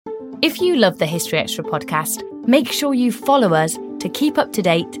If you love the History Extra podcast, make sure you follow us to keep up to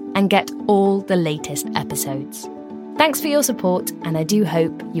date and get all the latest episodes. Thanks for your support, and I do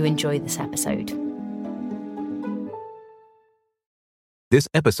hope you enjoy this episode. This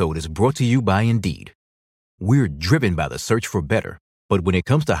episode is brought to you by Indeed. We're driven by the search for better, but when it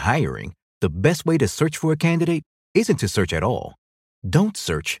comes to hiring, the best way to search for a candidate isn't to search at all. Don't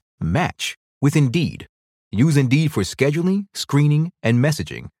search, match with Indeed. Use Indeed for scheduling, screening, and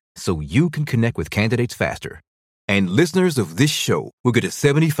messaging so you can connect with candidates faster. And listeners of this show will get a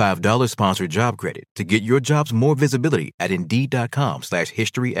 $75 sponsored job credit to get your jobs more visibility at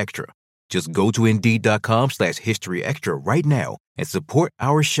Indeed.com/historyextra. Just go to Indeed.com/historyextra right now and support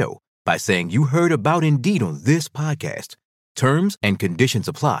our show by saying you heard about Indeed on this podcast. Terms and conditions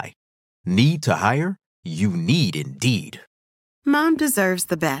apply. Need to hire? You need Indeed. Mom deserves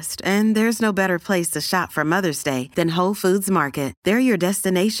the best, and there's no better place to shop for Mother's Day than Whole Foods Market. They're your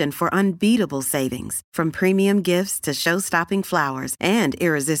destination for unbeatable savings, from premium gifts to show-stopping flowers and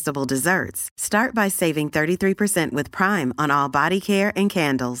irresistible desserts. Start by saving 33% with Prime on all body care and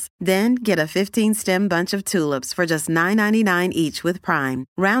candles. Then get a 15-stem bunch of tulips for just $9.99 each with Prime.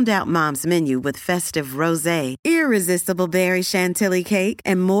 Round out Mom's menu with festive rosé, irresistible berry chantilly cake,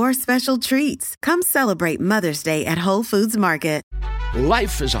 and more special treats. Come celebrate Mother's Day at Whole Foods Market.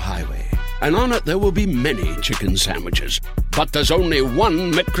 Life is a highway, and on it there will be many chicken sandwiches. But there's only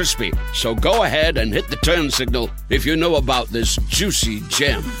one McCrispy. So go ahead and hit the turn signal if you know about this juicy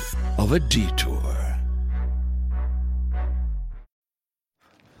gem of a detour.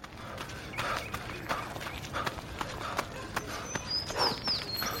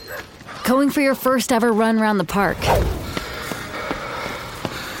 Going for your first ever run around the park.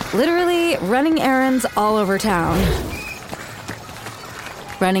 Literally running errands all over town.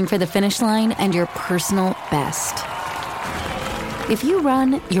 Running for the finish line and your personal best. If you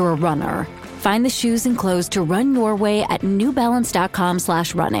run, you're a runner. Find the shoes and clothes to run your way at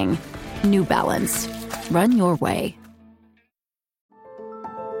newbalance.com/running. New Balance. Run your way.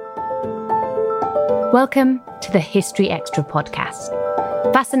 Welcome to the History Extra podcast.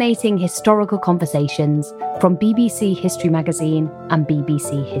 Fascinating historical conversations from BBC History Magazine and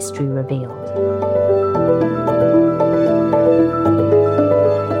BBC History Revealed.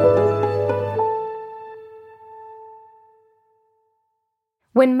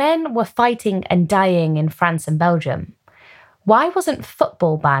 When men were fighting and dying in France and Belgium, why wasn't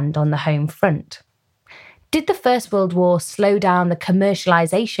football banned on the home front? Did the First World War slow down the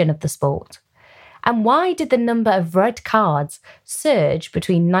commercialisation of the sport? And why did the number of red cards surge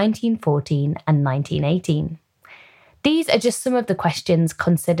between 1914 and 1918? These are just some of the questions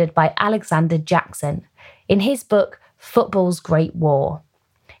considered by Alexander Jackson in his book, Football's Great War.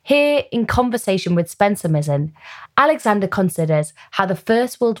 Here, in conversation with Spencer Mizzen, Alexander considers how the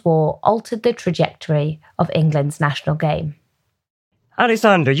First World War altered the trajectory of England's national game.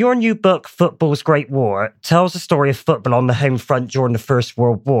 Alexander, your new book, Football's Great War, tells the story of football on the home front during the First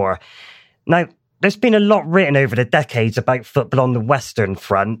World War. Now, there's been a lot written over the decades about football on the Western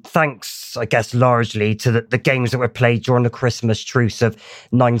Front, thanks, I guess, largely to the games that were played during the Christmas truce of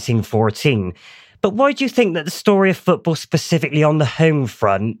 1914. But why do you think that the story of football specifically on the home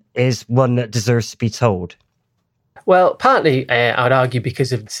front is one that deserves to be told? Well, partly, I would argue,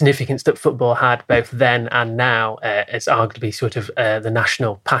 because of the significance that football had both then and now as arguably sort of the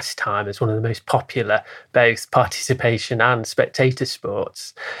national pastime, as one of the most popular both participation and spectator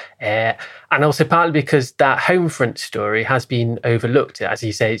sports. And also partly because that home front story has been overlooked. As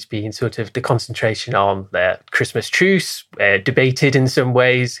you say, it's been sort of the concentration on the Christmas truce, debated in some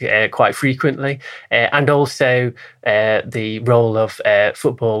ways quite frequently, and also the role of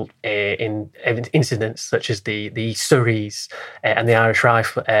football in incidents such as the Surreys and the Irish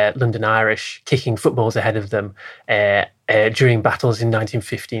Rifle, London Irish, kicking footballs ahead of them during battles in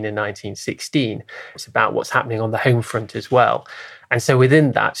 1915 and 1916. It's about what's happening on the home front as well. And so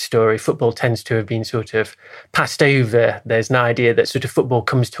within that story, football tends to have been sort of passed over. There's an idea that sort of football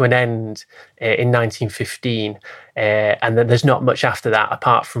comes to an end in 1915, and then there's not much after that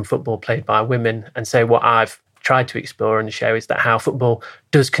apart from football played by women. And so what I've tried to explore in the show is that how football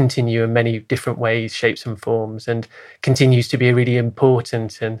does continue in many different ways, shapes and forms, and continues to be really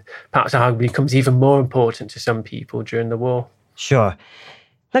important, and perhaps arguably becomes even more important to some people during the war. Sure.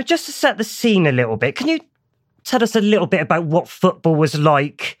 Now, just to set the scene a little bit, can you tell us a little bit about what football was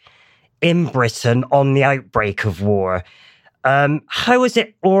like in Britain on the outbreak of war? How was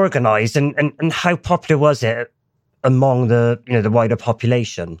it organised, and how popular was it among the wider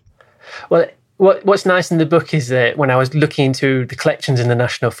population? Well, What's nice in the book is that when I was looking into the collections in the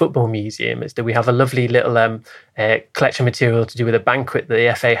National Football Museum, is that we have a lovely little collection material to do with a banquet that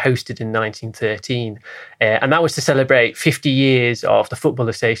the FA hosted in 1913. And that was to celebrate 50 years of the Football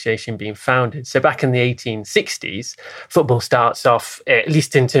Association being founded. So back in the 1860s, football starts off, at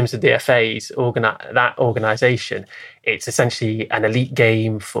least in terms of the FA's that organisation, it's essentially an elite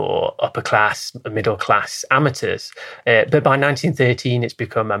game for upper class, middle class amateurs. But by 1913, it's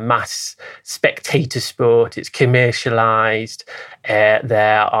become a mass spectator sport. It's commercialised.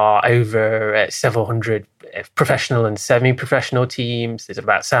 There are over several hundred professional and semi-professional teams. There's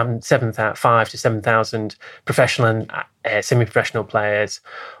about 5,000 to 7,000 professional and semi-professional players.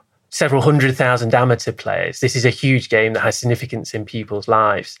 Several 100,000 amateur players. This is a huge game that has significance in people's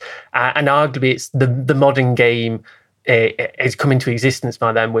lives. And arguably, it's the modern game has come into existence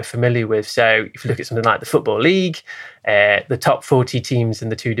by then we're familiar with. So if you look at something like the Football League, the top 40 teams in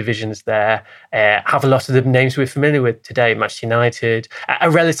the two divisions there have a lot of the names we're familiar with today. Manchester United, a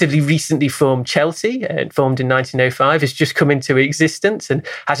relatively recently formed Chelsea, formed in 1905, has just come into existence and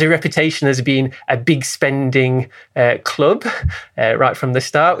has a reputation as being a big spending club right from the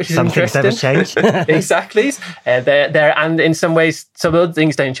start, which is interesting. Things never change. Exactly. And in some ways, some other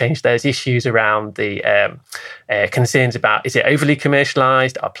things don't change. There's issues around the concerns about, is it overly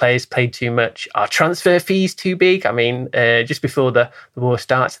commercialised? Are players paid too much? Are transfer fees too big? I mean, just before the war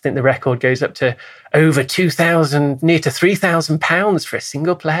starts, I think the record goes up to over £2,000, near to £3,000 for a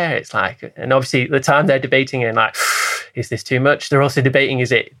single player. It's like, and obviously at the time they're debating it, like, is this too much? They're also debating,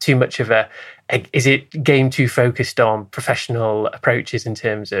 is it too much of is it game too focused on professional approaches in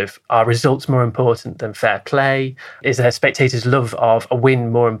terms of, are results more important than fair play? Is a spectator's love of a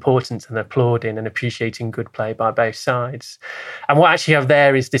win more important than applauding and appreciating good play by both sides? And what I actually have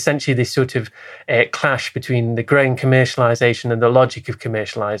there is essentially this sort of clash between the growing commercialisation and the logic of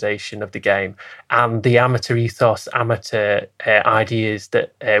commercialisation of the game and the amateur ethos, amateur ideas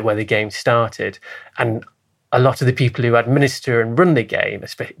that where the game started. And a lot of the people who administer and run the game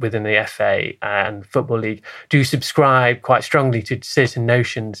within the FA and Football League do subscribe quite strongly to certain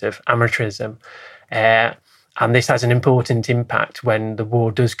notions of amateurism. And this has an important impact when the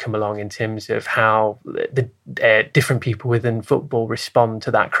war does come along in terms of how the different people within football respond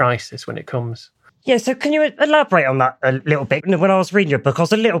to that crisis when it comes. Yeah, so can you elaborate on that a little bit? When I was reading your book, I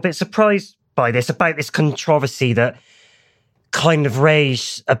was a little bit surprised by this, about this controversy that kind of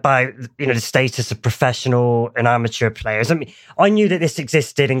raised about, the status of professional and amateur players. I mean, I knew that this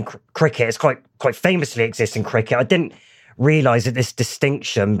existed in cricket. It's quite famously exists in cricket. I didn't realise that this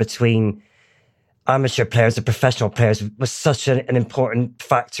distinction between amateur players and professional players was such an important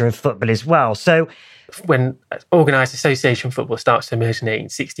factor in football as well. So when organised association football starts to emerge in the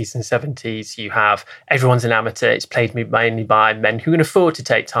 1860s and 70s, you have everyone's an amateur. It's played mainly by men who can afford to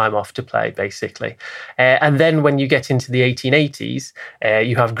take time off to play, basically. And then when you get into the 1880s,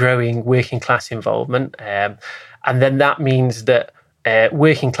 you have growing working class involvement. And then that means that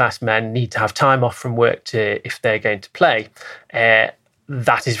working class men need to have time off from work if they're going to play.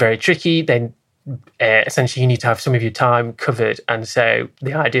 That is very tricky. Then essentially you need to have some of your time covered, and so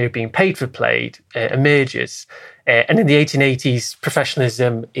the idea of being paid for play emerges. And in the 1880s,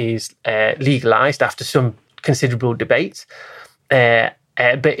 professionalism is legalised after some considerable debate, but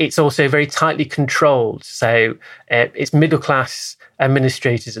it's also very tightly controlled. So it's middle-class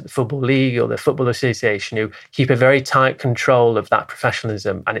administrators at the Football League or the Football Association who keep a very tight control of that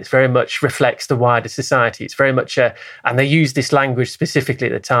professionalism, and it very much reflects the wider society. It's very much and they use this language specifically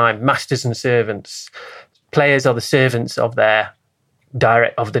at the time, masters and servants. Players are the servants of their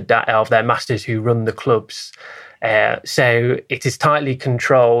masters who run the clubs. So it is tightly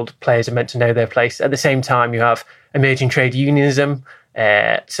controlled. Players are meant to know their place. At the same time, you have emerging trade unionism.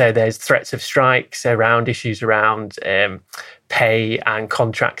 So there's threats of strikes around issues around pay and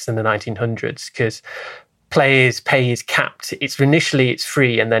contracts in the 1900s, because players' pay is capped. Initially it's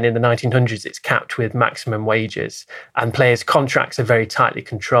free, and then in the 1900s it's capped with maximum wages. And players' contracts are very tightly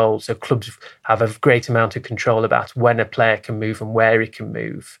controlled, so clubs have a great amount of control about when a player can move and where he can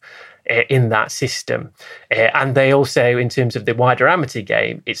move in that system. And they also, in terms of the wider amateur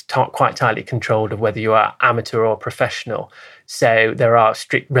game, it's quite tightly controlled of whether you are amateur or professional. So there are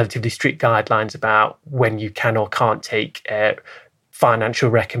relatively strict guidelines about when you can or can't take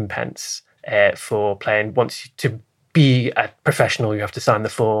financial recompense for playing. Once to be a professional, you have to sign the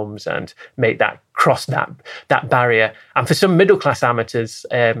forms and cross that barrier. And for some middle-class amateurs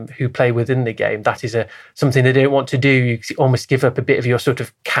who play within the game, that is something they don't want to do. You almost give up a bit of your sort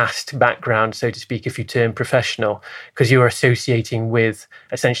of caste background, so to speak, if you turn professional, because you're associating with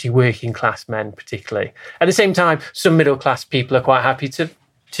essentially working-class men particularly. At the same time, some middle-class people are quite happy to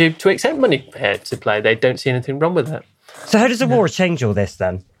to accept money to play. They don't see anything wrong with it. So how does the war change all this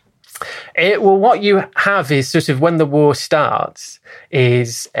then? Well, what you have is sort of when the war starts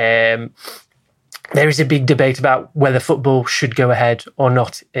is there is a big debate about whether football should go ahead or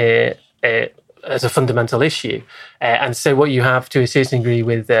not as a fundamental issue. And so what you have to a certain degree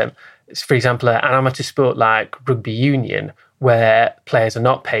with, for example, an amateur sport like rugby union, where players are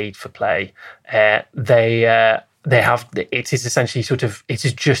not paid for play, it is essentially it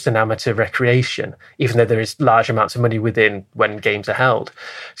is just an amateur recreation, even though there is large amounts of money within when games are held.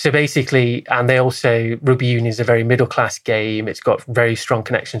 So basically, and rugby union is a very middle class game. It's got very strong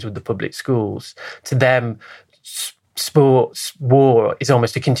connections with the public schools. To them, war is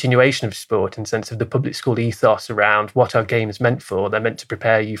almost a continuation of sport in the sense of the public school ethos around what are games meant for. They're meant to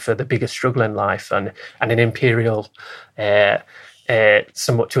prepare you for the bigger struggle in life and an imperial,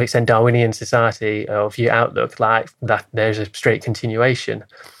 somewhat to extent Darwinian society of your outlook, like that there's a straight continuation.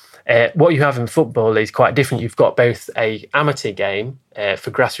 What you have in football is quite different. You've got both a amateur game for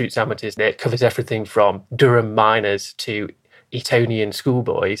grassroots amateurs that covers everything from Durham miners to Etonian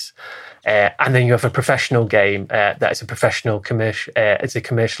schoolboys, and then you have a professional game that is a professional it's a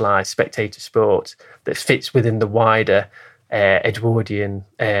commercialised spectator sport that fits within the wider Edwardian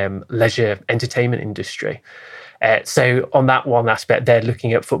leisure entertainment industry. So on that one aspect, they're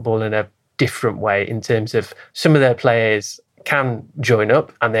looking at football in a different way in terms of some of their players can join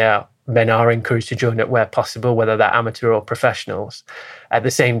up, and men are encouraged to join up where possible, whether they're amateur or professionals. At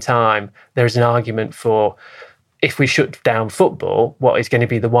the same time, there is an argument for, if we shut down football, what is going to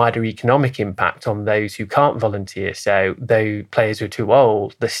be the wider economic impact on those who can't volunteer? So though players are too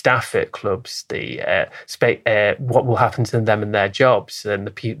old, the staff at clubs, what will happen to them and their jobs and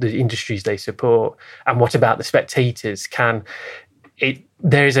the industries they support? And what about the spectators?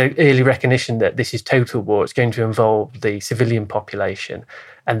 There is an early recognition that this is total war. It's going to involve the civilian population.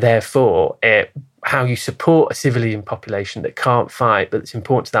 And therefore, how you support a civilian population that can't fight, but it's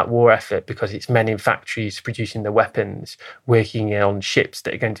important to that war effort because it's men in factories producing the weapons, working on ships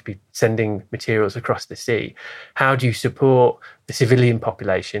that are going to be sending materials across the sea. How do you support the civilian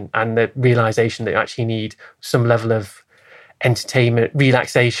population and the realisation that you actually need some level of entertainment,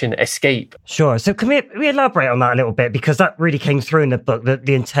 relaxation, escape? Sure. So can we elaborate on that a little bit? Because that really came through in the book,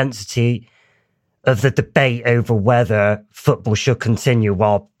 the intensity of the debate over whether football should continue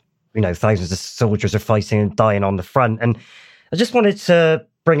while thousands of soldiers are fighting and dying on the front. And I just wanted to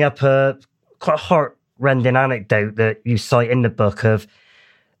bring up a quite heart-rending anecdote that you cite in the book of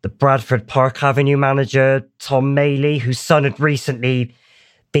the Bradford Park Avenue manager, Tom Maley, whose son had recently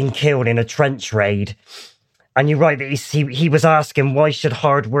been killed in a trench raid. And you write that he was asking, why should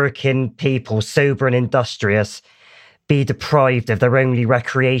hard-working people, sober and industrious, be deprived of their only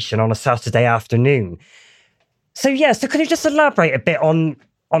recreation on a Saturday afternoon? So can you just elaborate a bit on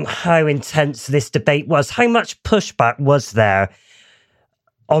how intense this debate was? How much pushback was there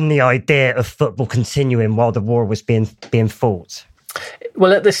on the idea of football continuing while the war was being fought?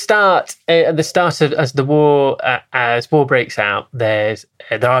 Well, at the start as war breaks out, there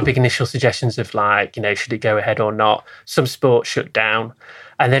are big initial suggestions of should it go ahead or not? Some sports shut down,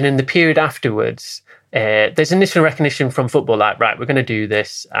 and then in the period afterwards, there's initial recognition from football, right, we're going to do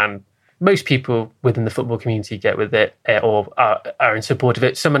this, and most people within the football community get with it or are in support of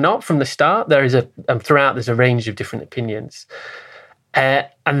it. Some are not from the start. Throughout, there's a range of different opinions. And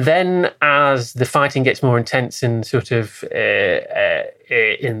then as the fighting gets more intense in in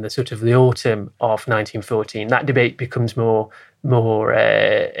the autumn of 1914, that debate becomes more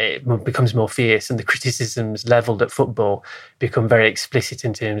fierce, and the criticisms levelled at football become very explicit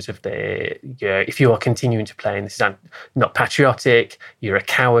in terms of if you are continuing to play and this is not patriotic, you're a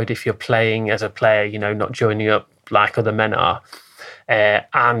coward if you're playing as a player, not joining up like other men are.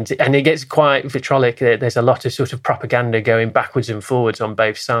 And it gets quite vitriolic. There's a lot of propaganda going backwards and forwards on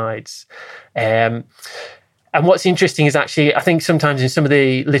both sides. And what's interesting is actually, I think sometimes in some of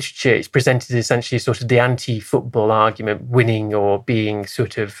the literature, it's presented essentially as the anti-football argument winning or being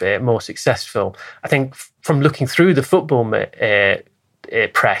more successful. I think from looking through the football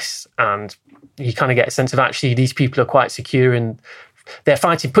press, and you kind of get a sense of actually these people are quite secure in they're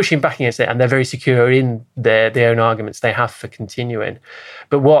pushing back against it, and they're very secure in their own arguments they have for continuing.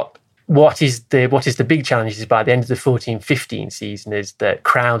 But what is the big challenge is by the end of the 14-15 season is that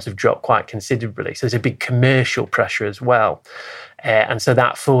crowds have dropped quite considerably. So there's a big commercial pressure as well. And so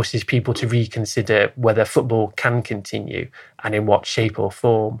that forces people to reconsider whether football can continue and in what shape or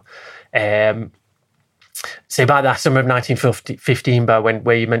form. So by that summer of 1915,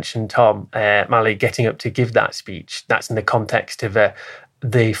 where you mentioned Tom Maley getting up to give that speech, that's in the context of a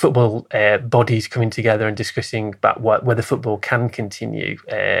the football bodies coming together and discussing about whether football can continue,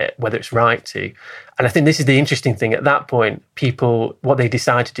 whether it's right to. And I think this is the interesting thing. At that point, people, what they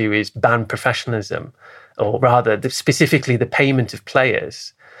decide to do is ban professionalism, or rather, specifically the payment of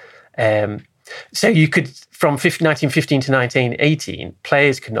players. So you could, from 1915 to 1918,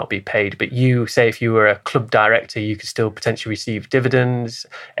 players could not be paid, but you, say, if you were a club director, you could still potentially receive dividends,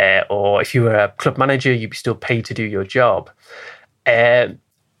 or if you were a club manager, you'd be still paid to do your job. But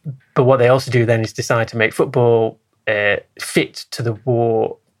what they also do then is decide to make football fit to the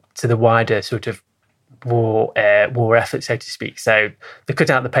war, to the wider sort of war effort, so to speak. So they cut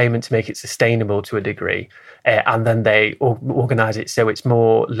out the payment to make it sustainable to a degree, and then they organise it so it's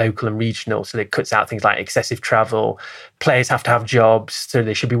more local and regional. So it cuts out things like excessive travel. Players have to have jobs, so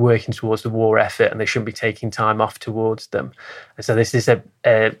they should be working towards the war effort, and they shouldn't be taking time off towards them. And so this is an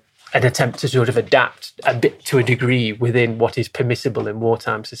attempt to sort of adapt a bit to a degree within what is permissible in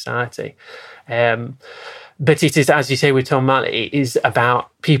wartime society. But it is, as you say with Tom Malley, it is about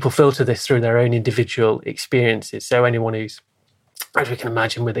people filter this through their own individual experiences. So anyone who's, as we can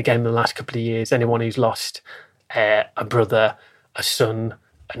imagine with the game in the last couple of years, anyone who's lost a brother, a son,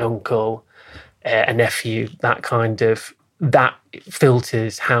 an uncle, a nephew, that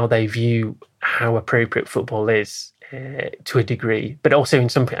filters how they view how appropriate football is to a degree. But also in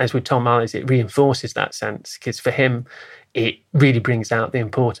some, as with Tom Malley, it reinforces that sense, because for him, it really brings out the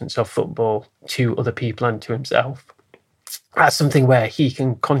importance of football to other people and to himself as something where he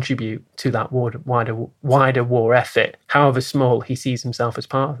can contribute to that wider war effort. However small, he sees himself as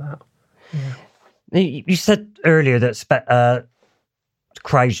part of that. Yeah. You said earlier that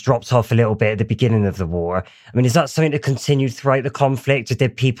crowds dropped off a little bit at the beginning of the war. I mean, is that something that continued throughout the conflict, or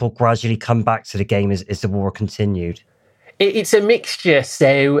did people gradually come back to the game as the war continued? It's a mixture.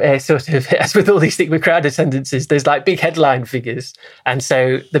 So sort of, as with all these things with crowd attendances, there's like big headline figures. And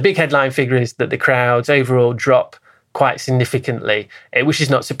so the big headline figure is that the crowds overall drop quite significantly, which is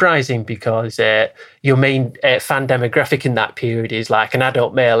not surprising, because your main fan demographic in that period is like an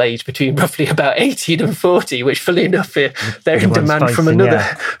adult male aged between roughly about 18 and 40, which, fully enough, they're in demand from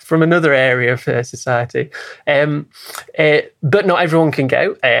another area of society. But not everyone can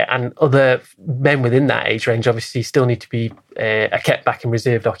go, and other men within that age range obviously still need to be kept back in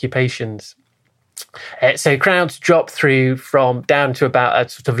reserved occupations. So crowds dropped through from down to about a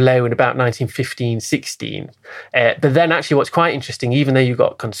sort of low in about 1915-16. But then actually what's quite interesting, even though you've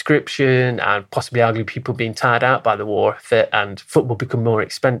got conscription and possibly arguably people being tired out by the war and football become more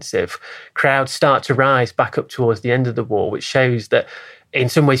expensive, crowds start to rise back up towards the end of the war, which shows that in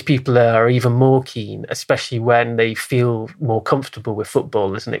some ways people are even more keen, especially when they feel more comfortable with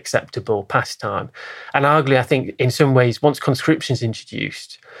football as an acceptable pastime. And arguably, I think in some ways, once conscription is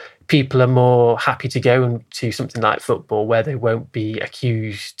introduced, people are more happy to go into something like football, where they won't be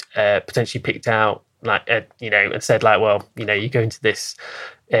accused, potentially picked out, like and said like, well, you go into this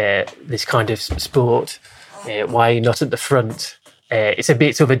kind of sport, why are you not at the front? It's a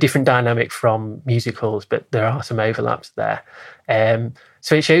bit sort of a different dynamic from musicals, but there are some overlaps there.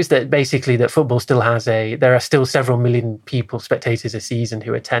 So it shows that basically that football still has there are still several million people, spectators a season,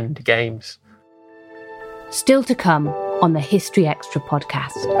 who attend games. Still to come on the History Extra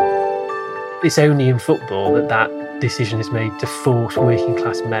podcast. It's only in football that decision is made to force working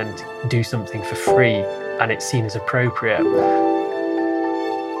class men to do something for free, and it's seen as appropriate.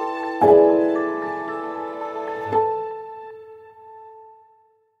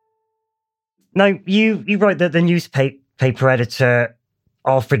 Now, you write that the newspaper editor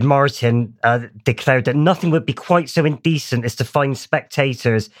Alfred Martin declared that nothing would be quite so indecent as to find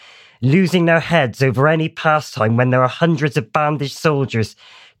spectators losing their heads over any pastime when there are hundreds of bandaged soldiers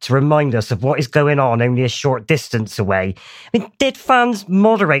to remind us of what is going on only a short distance away. I mean, did fans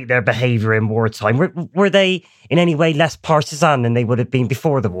moderate their behaviour in wartime? Were they in any way less partisan than they would have been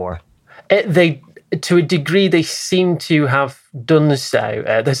before the war? To a degree, they seem to have done so.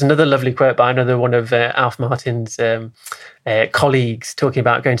 There's another lovely quote by another one of Alf Martin's colleagues talking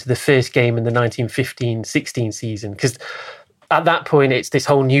about going to the first game in the 1915-16 season, because at that point, it's this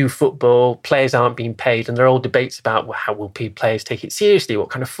whole new football. Players aren't being paid, and there are all debates about, well, how will players take it seriously? What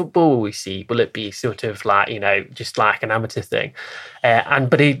kind of football will we see? Will it be sort of like, just like an amateur thing?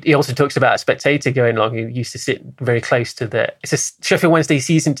 But he also talks about a spectator going along who used to sit very close to it's a Sheffield Wednesday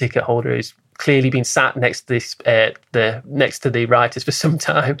season ticket holder who's clearly been sat next to next to the writers for some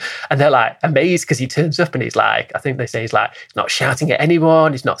time, and they're like amazed because he turns up and he's like, I think they say he's not shouting at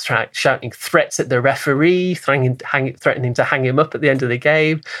anyone, he's not shouting threats at the referee, threatening to hang him up at the end of the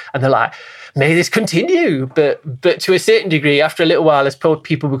game, and they're like, may this continue. But to a certain degree, after a little while, as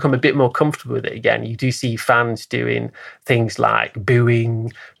people become a bit more comfortable with it again, you do see fans doing things like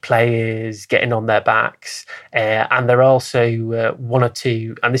booing players, getting on their backs. And there are also one or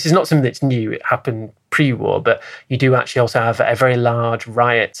two, and this is not something that's new, it happened pre-war, but you do actually also have a very large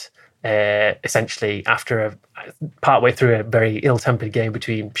riot essentially after partway through a very ill-tempered game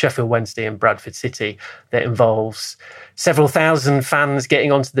between Sheffield Wednesday and Bradford City that involves several thousand fans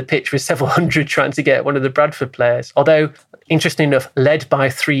getting onto the pitch with several hundred trying to get one of the Bradford players. Although, interesting enough, led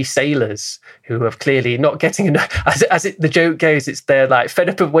by 3 sailors who are clearly not getting enough. The joke goes, they're like fed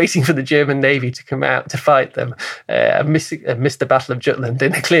up of waiting for the German Navy to come out to fight them, missed the Battle of Jutland,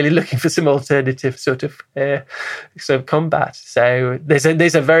 and they're clearly looking for some alternative sort of combat. So there's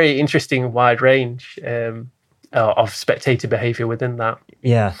a very interesting wide range of spectator behaviour within that.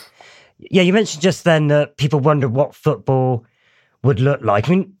 Yeah, you mentioned just then that people wonder what football would look like.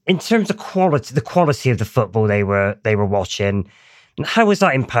 I mean, in terms of quality, the quality of the football they were watching, how was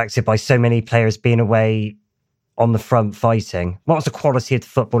that impacted by so many players being away on the front fighting? What was the quality of the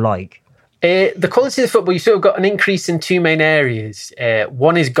football like? The quality of the football, you sort of got an increase in 2 main areas.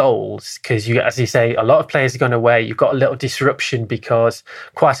 One is goals, because you, as you say, a lot of players have gone away. You've got a little disruption because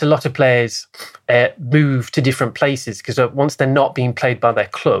quite a lot of players move to different places, because once they're not being played by their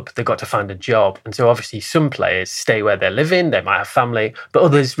club, they've got to find a job. And so obviously some players stay where they're living, they might have family, but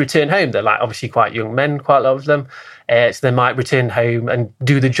others return home. They're like obviously quite young men, quite a lot of them. So they might return home and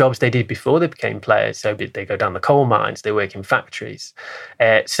do the jobs they did before they became players. So they go down the coal mines, they work in factories.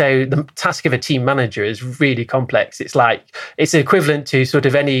 So the task of a team manager is really complex. It's equivalent to sort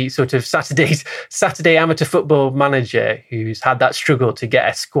of any sort of Saturday amateur football manager who's had that struggle to get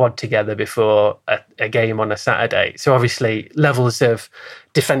a squad together before a game on a Saturday. So obviously levels of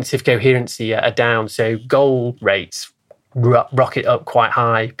defensive coherency are down. So goal rates rocket up quite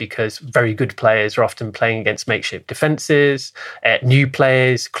high because very good players are often playing against makeshift defences. New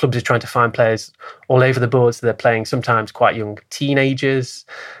players, clubs are trying to find players all over the board, so they're playing sometimes quite young teenagers.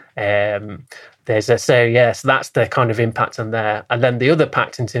 So that's the kind of impact on there. And then the other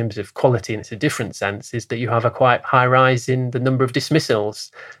impact in terms of quality, and it's a different sense, is that you have a quite high rise in the number of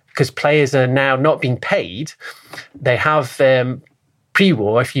dismissals because players are now not being paid. They have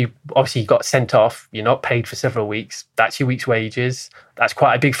pre-war, if you obviously got sent off, you're not paid for several weeks, that's your week's wages. That's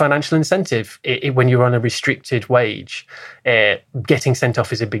quite a big financial incentive. When you're on a restricted wage, getting sent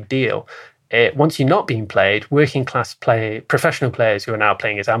off is a big deal. Once you're not being played, working class professional players who are now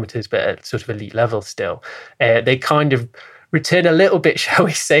playing as amateurs but at sort of elite level still, they kind of return a little bit, shall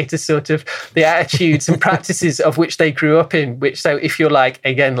we say, to sort of the attitudes and practices of which they grew up in. So if you're like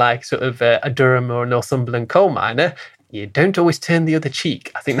sort of a Durham or a Northumberland coal miner, you don't always turn the other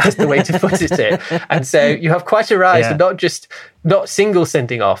cheek. I think that's the way to put it. And so you have quite a rise, and not single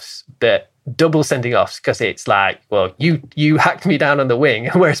sending offs, but double sending offs, because it's like, well, you hacked me down on the wing.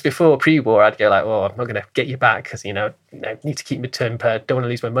 Whereas before pre-war, I'd go like, well, I'm not going to get you back because, need to keep my turn per, don't want to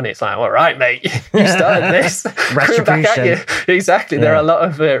lose my money. It's like, all right, mate, you started this. Retribution. Back at you. Exactly. Yeah. There are a lot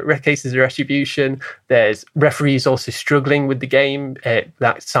of cases of retribution. There's referees also struggling with the game,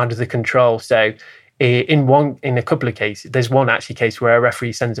 that side of the control. So in a couple of cases, there's one actually case where a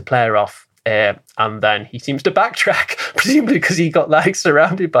referee sends a player off and then he seems to backtrack, presumably because he got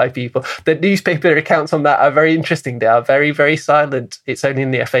surrounded by people. The newspaper accounts on that are very interesting. They are very, very silent. It's only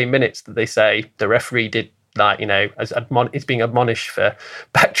in the FA minutes that they say the referee did is being admonished for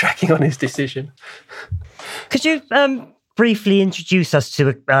backtracking on his decision. Could you briefly introduce us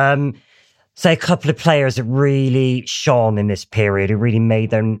to say a couple of players that really shone in this period, who really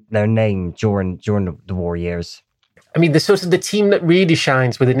made their name during the war years? I mean, the team that really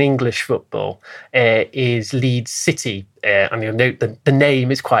shines within English football is Leeds City. And you'll note that the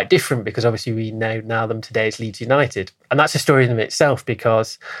name is quite different because obviously we know them today as Leeds United. And that's a story in itself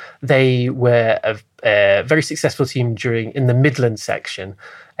because they were a very successful team in the Midland section.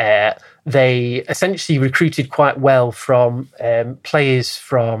 They essentially recruited quite well from players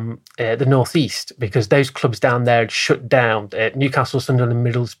from the northeast, because those clubs down there had shut down, Newcastle, Sunderland,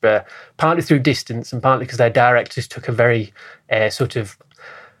 Middlesbrough, partly through distance and partly because their directors took a very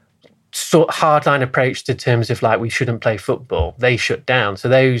hardline approach to terms of we shouldn't play football. They shut down. So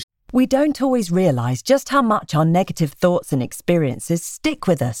those. We don't always realise just how much our negative thoughts and experiences stick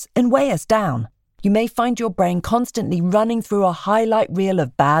with us and weigh us down. You may find your brain constantly running through a highlight reel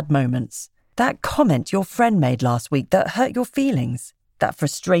of bad moments. That comment your friend made last week that hurt your feelings. that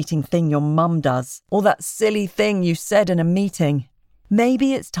frustrating thing your mum does, or that silly thing you said in a meeting.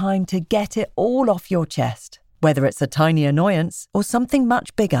 Maybe it's time to get it all off your chest, whether it's a tiny annoyance or something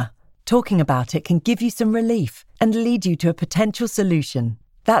much bigger. Talking about it can give you some relief and lead you to a potential solution.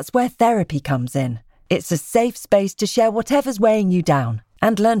 That's where therapy comes in. It's a safe space to share whatever's weighing you down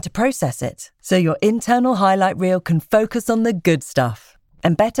and learn to process it, so your internal highlight reel can focus on the good stuff.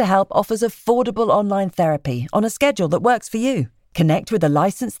 And BetterHelp offers affordable online therapy on a schedule that works for you. Connect with a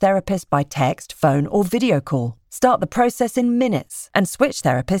licensed therapist by text, phone, or video call. Start the process in minutes and switch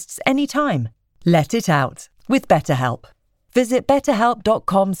therapists anytime. Let it out with BetterHelp. Visit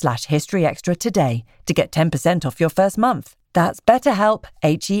betterhelp.com/historyextra today to get 10% off your first month. That's BetterHelp,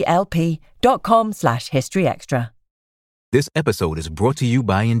 HELP.com/historyextra. This episode is brought to you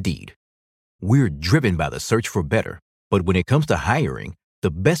by Indeed. We're driven by the search for better, but when it comes to hiring,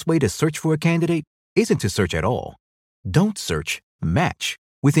 the best way to search for a candidate isn't to search at all. Don't search, match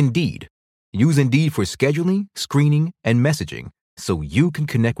with Indeed. Use Indeed for scheduling, screening, and messaging so you can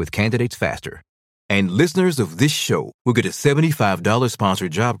connect with candidates faster. And listeners of this show will get a $75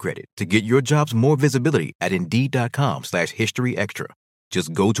 sponsored job credit to get your jobs more visibility at Indeed.com/historyextra.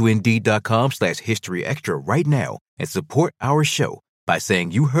 Just go to Indeed.com/historyextra right now and support our show by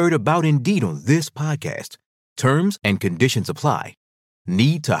saying you heard about Indeed on this podcast. Terms and conditions apply.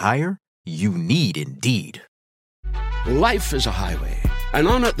 Need to hire? You need Indeed. Life is a highway, and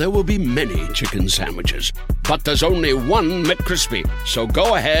on it there will be many chicken sandwiches. But there's only one McCrispy. So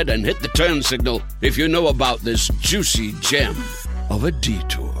go ahead and hit the turn signal if you know about this juicy gem of a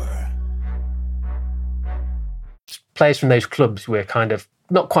detour. Players from those clubs were kind of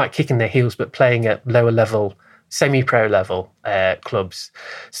not quite kicking their heels, but playing at lower level, semi-pro level clubs.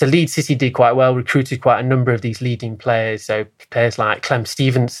 So Leeds City did quite well, recruited quite a number of these leading players. So players like Clem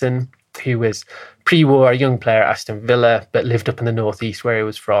Stevenson, who was pre-war a young player at Aston Villa, but lived up in the northeast where he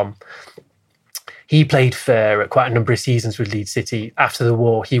was from. He played for quite a number of seasons with Leeds City. After the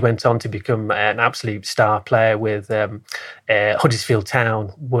war, he went on to become an absolute star player with Huddersfield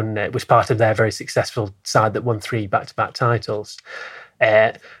Town. Was part of their very successful side that won 3 back-to-back titles.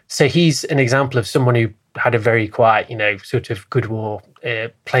 So he's an example of someone who had a very quiet, sort of good war,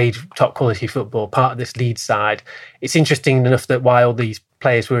 played top quality football, part of this Leeds side. It's interesting enough that while these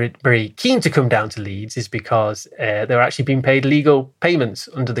players were very keen to come down to Leeds is because they were actually being paid legal payments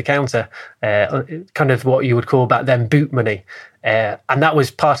under the counter, kind of what you would call back then boot money. And that was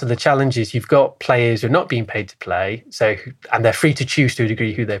part of the challenges. You've got players who are not being paid to play, and they're free to choose to a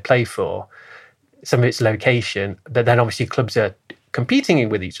degree who they play for, some of its location, but then obviously clubs are competing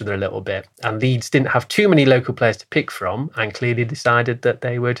with each other a little bit. And Leeds didn't have too many local players to pick from and clearly decided that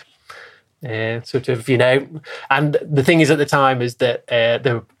they would and the thing is at the time is that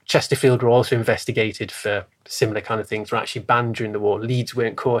the Chesterfield were also investigated for similar kind of things, were actually banned during the war. Leeds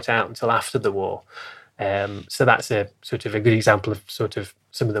weren't caught out until after the war. So that's a sort of a good example of sort of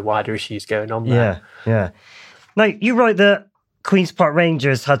some of the wider issues going on there. Yeah. Now, you write that Queen's Park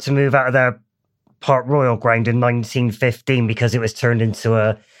Rangers had to move out of their Park Royal ground in 1915 because it was turned into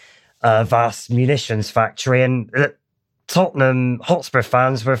a vast munitions factory, and Tottenham Hotspur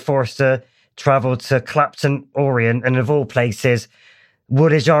fans were forced to travel to Clapton Orient and, of all places,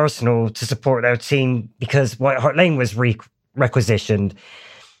 Woolwich Arsenal to support their team because White Hart Lane was requisitioned.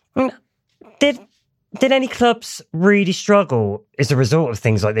 Did any clubs really struggle as a result of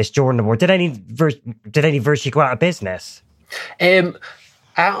things like this during the war? Did any virtually go out of business?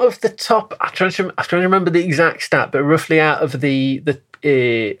 Out of the top, I'm trying to remember the exact stat, but roughly out of the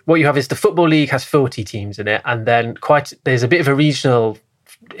what you have is the Football League has 40 teams in it, and then there's a bit of a regional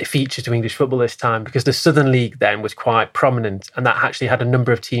feature to English football this time because the Southern League then was quite prominent, and that actually had a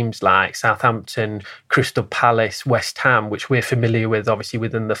number of teams like Southampton, Crystal Palace, West Ham, which we're familiar with obviously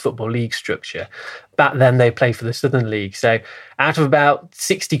within the Football League structure. Back then they played for the Southern League. So out of about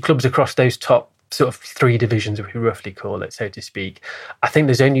 60 clubs across those top sort of 3 divisions, if we roughly call it, so to speak, I think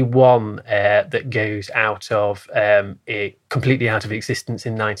there's only one that goes completely out of existence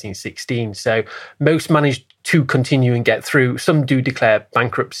in 1916. So most managed to continue and get through. Some do declare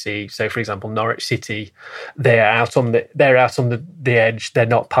bankruptcy. So, for example, Norwich City, they're out on the edge. They're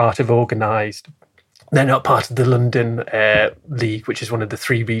not part of organised. They're not part of the London League, which is one of the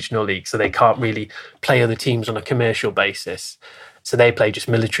 3 regional leagues. So they can't really play other teams on a commercial basis. So they play just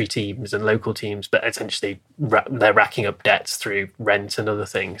military teams and local teams, but essentially they're racking up debts through rent and other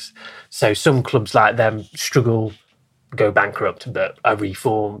things. So some clubs like them struggle, go bankrupt, but are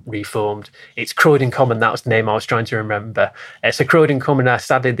reformed. It's Croydon Common, that was the name I was trying to remember. So Croydon Common are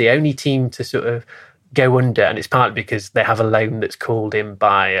sadly the only team to sort of go under, and it's partly because they have a loan that's called in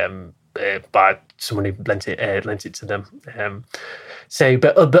by by someone who lent it to them.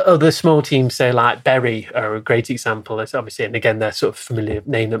 But other small teams, say like Bury, are a great example. It's obviously, and again, they're sort of familiar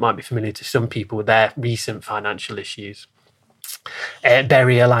name that might be familiar to some people with their recent financial issues.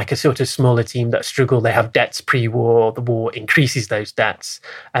 Bury are like a sort of smaller team that struggle. They have debts pre-war. The war increases those debts,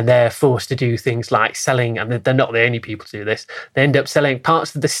 and they're forced to do things like selling, and they're not the only people to do this. They end up selling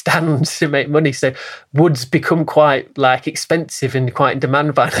parts of the stand to make money. So woods become quite like expensive and quite in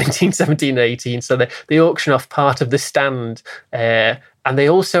demand by 1917 and 18. So they auction off part of the stand, and they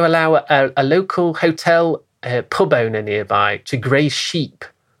also allow a local hotel pub owner nearby to graze sheep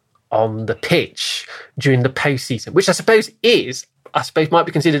on the pitch during the postseason, which I suppose might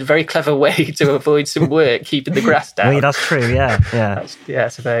be considered a very clever way to avoid some work, keeping the grass down. Well, that's true, yeah. I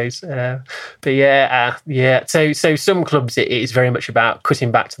suppose. So some clubs, it is very much about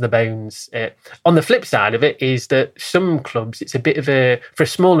cutting back to the bones. On the flip side of it is that some clubs, it's a bit of for a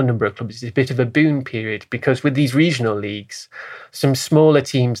smaller number of clubs, it's a bit of a boom period, because with these regional leagues, some smaller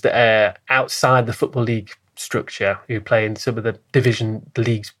teams that are outside the Football League structure, who play in some of the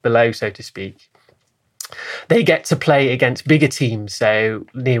leagues below, so to speak, they get to play against bigger teams. So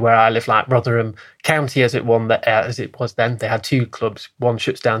near where I live, like Rotherham County, as it was then, they had two clubs. One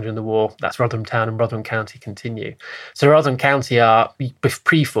shuts down during the war. That's Rotherham Town, and Rotherham County continue. So Rotherham County are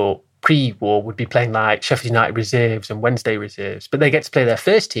pre-war would be playing like Sheffield United reserves and Wednesday reserves, but they get to play their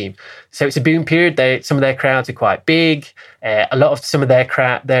first team. So it's a boom period. Some of their crowds are quite big. A lot of some of their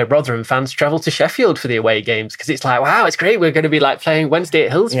Rotherham fans travel to Sheffield for the away games, because it's like, wow, it's great. We're going to be like playing Wednesday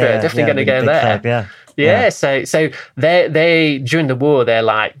at Hillsborough. Definitely going to go there. Club, Yeah. So they during the war, they're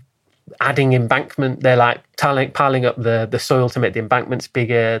like adding embankment. They're like piling up the soil to make the embankments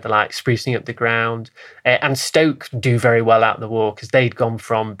bigger. They're like sprucing up the ground. And Stoke do very well out of the war, because they'd gone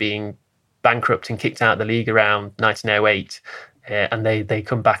from being bankrupt and kicked out of the league around 1908. And they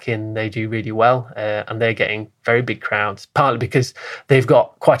come back in, they do really well, and they're getting very big crowds, partly because they've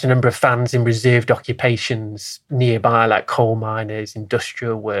got quite a number of fans in reserved occupations nearby, like coal miners,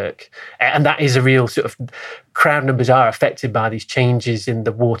 industrial work, and that is a real sort of crowd numbers are affected by these changes in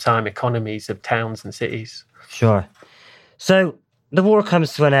the wartime economies of towns and cities. Sure. So the war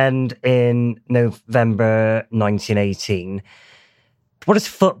comes to an end in November 1918. What does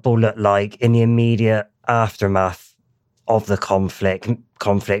football look like in the immediate aftermath of the conflicts?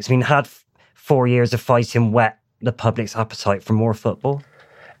 I mean, had 4 years of fighting whet the public's appetite for more football?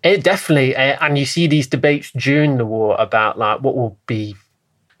 It definitely, and you see these debates during the war about like what will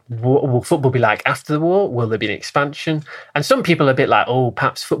football be like after the war? Will there be an expansion? And some people are a bit like, oh,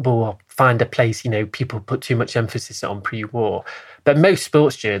 perhaps football will find a place. People put too much emphasis on pre-war. But most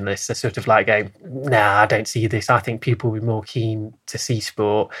sports journalists are sort of like going, nah, I don't see this. I think people will be more keen to see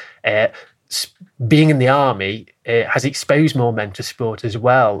sport. Being in the army has exposed more men to sport as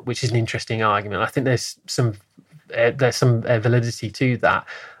well, which is an interesting argument. I think there's some validity to that.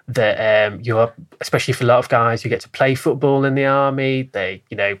 That you're, especially for a lot of guys who get to play football in the army, they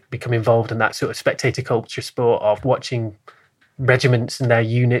become involved in that sort of spectator culture sport of watching regiments and their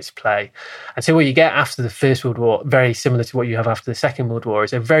units play. And so what you get after the First World War, very similar to what you have after the Second World War,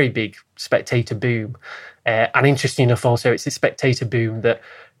 is a very big spectator boom. And interesting enough, also, it's a spectator boom that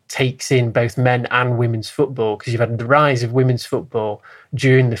takes in both men and women's football, because you've had the rise of women's football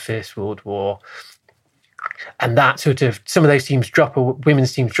during the First World War. And that sort of, some of those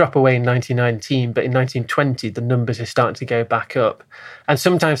women's teams drop away in 1919, but in 1920, the numbers are starting to go back up. And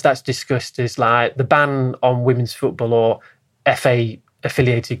sometimes that's discussed as like the ban on women's football or FA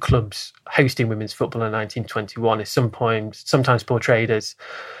affiliated clubs hosting women's football in 1921 is sometimes portrayed as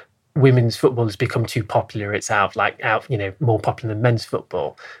women's football has become too popular. It's more popular than men's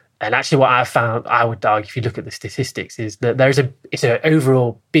football. And actually what I've found, I would argue, if you look at the statistics, is that it's an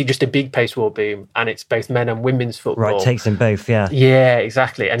overall just a big post-war boom, and it's both men and women's football. Right, takes them both, yeah. Yeah,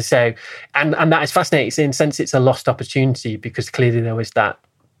 exactly. And so, and that is fascinating in a sense it's a lost opportunity, because clearly there was that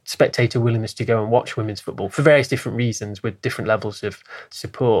spectator willingness to go and watch women's football for various different reasons with different levels of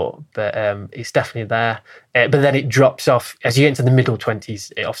support, but it's definitely there. But then it drops off as you get into the middle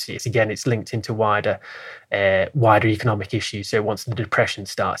 20s. Obviously, it's linked into wider economic issues. So once the depression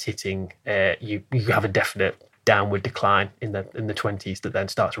starts hitting, you have a definite downward decline in the 20s that then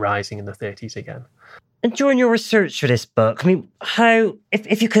starts rising in the 30s again. And during your research for this book, I mean, how,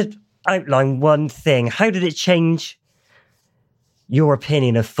 if you could outline one thing, how did it change your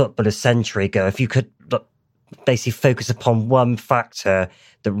opinion of football a century ago? If you could basically focus upon one factor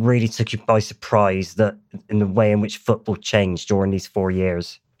that really took you by surprise, that in the way in which football changed during these 4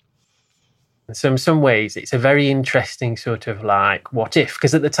 years. So in some ways, it's a very interesting sort of like, what if?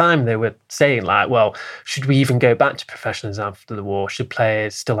 Because at the time they were saying like, well, should we even go back to professionalism after the war? Should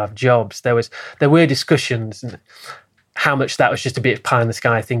players still have jobs? There were discussions, and how much that was just a bit of pie in the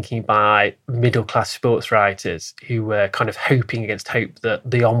sky thinking by middle-class sports writers who were kind of hoping against hope that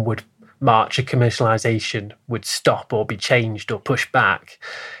the onward march of commercialisation would stop or be changed or pushed back.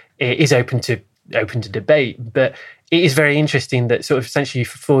 It is open to debate, but it is very interesting that sort of essentially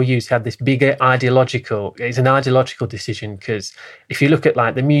for 4 years had this bigger it's an ideological decision, because if you look at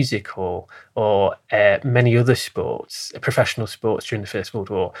like the music hall or many other sports, professional sports during the First World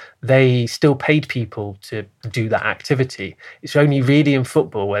War, they still paid people to do that activity. It's only really in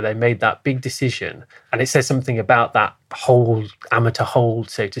football where they made that big decision, and it says something about that whole amateur hold,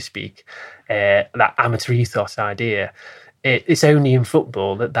 so to speak, that amateur ethos idea. It's only in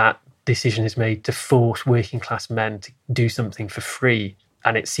football that decision is made to force working class men to do something for free,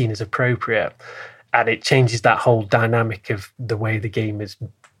 and it's seen as appropriate, and it changes that whole dynamic of the way the game is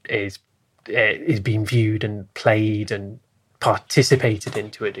being viewed and played and participated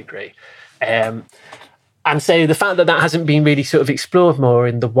in to a degree. And so the fact that hasn't been really sort of explored more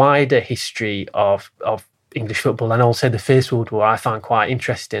in the wider history of English football and also the First World War, I find quite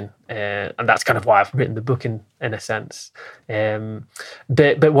interesting, and that's kind of why I've written the book in a sense.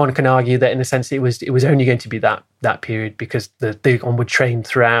 But one can argue that in a sense it was only going to be that period, because the onward train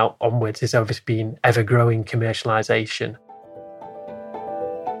throughout onwards has obviously been ever growing commercialisation.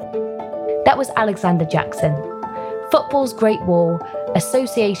 That was Alexander Jackson. Football's Great War,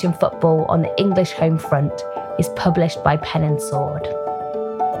 Association Football on the English Home Front, is published by Pen and Sword.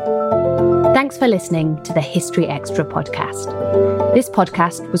 Thanks for listening to the History Extra podcast. This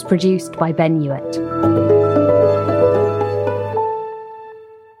podcast was produced by Ben Hewitt.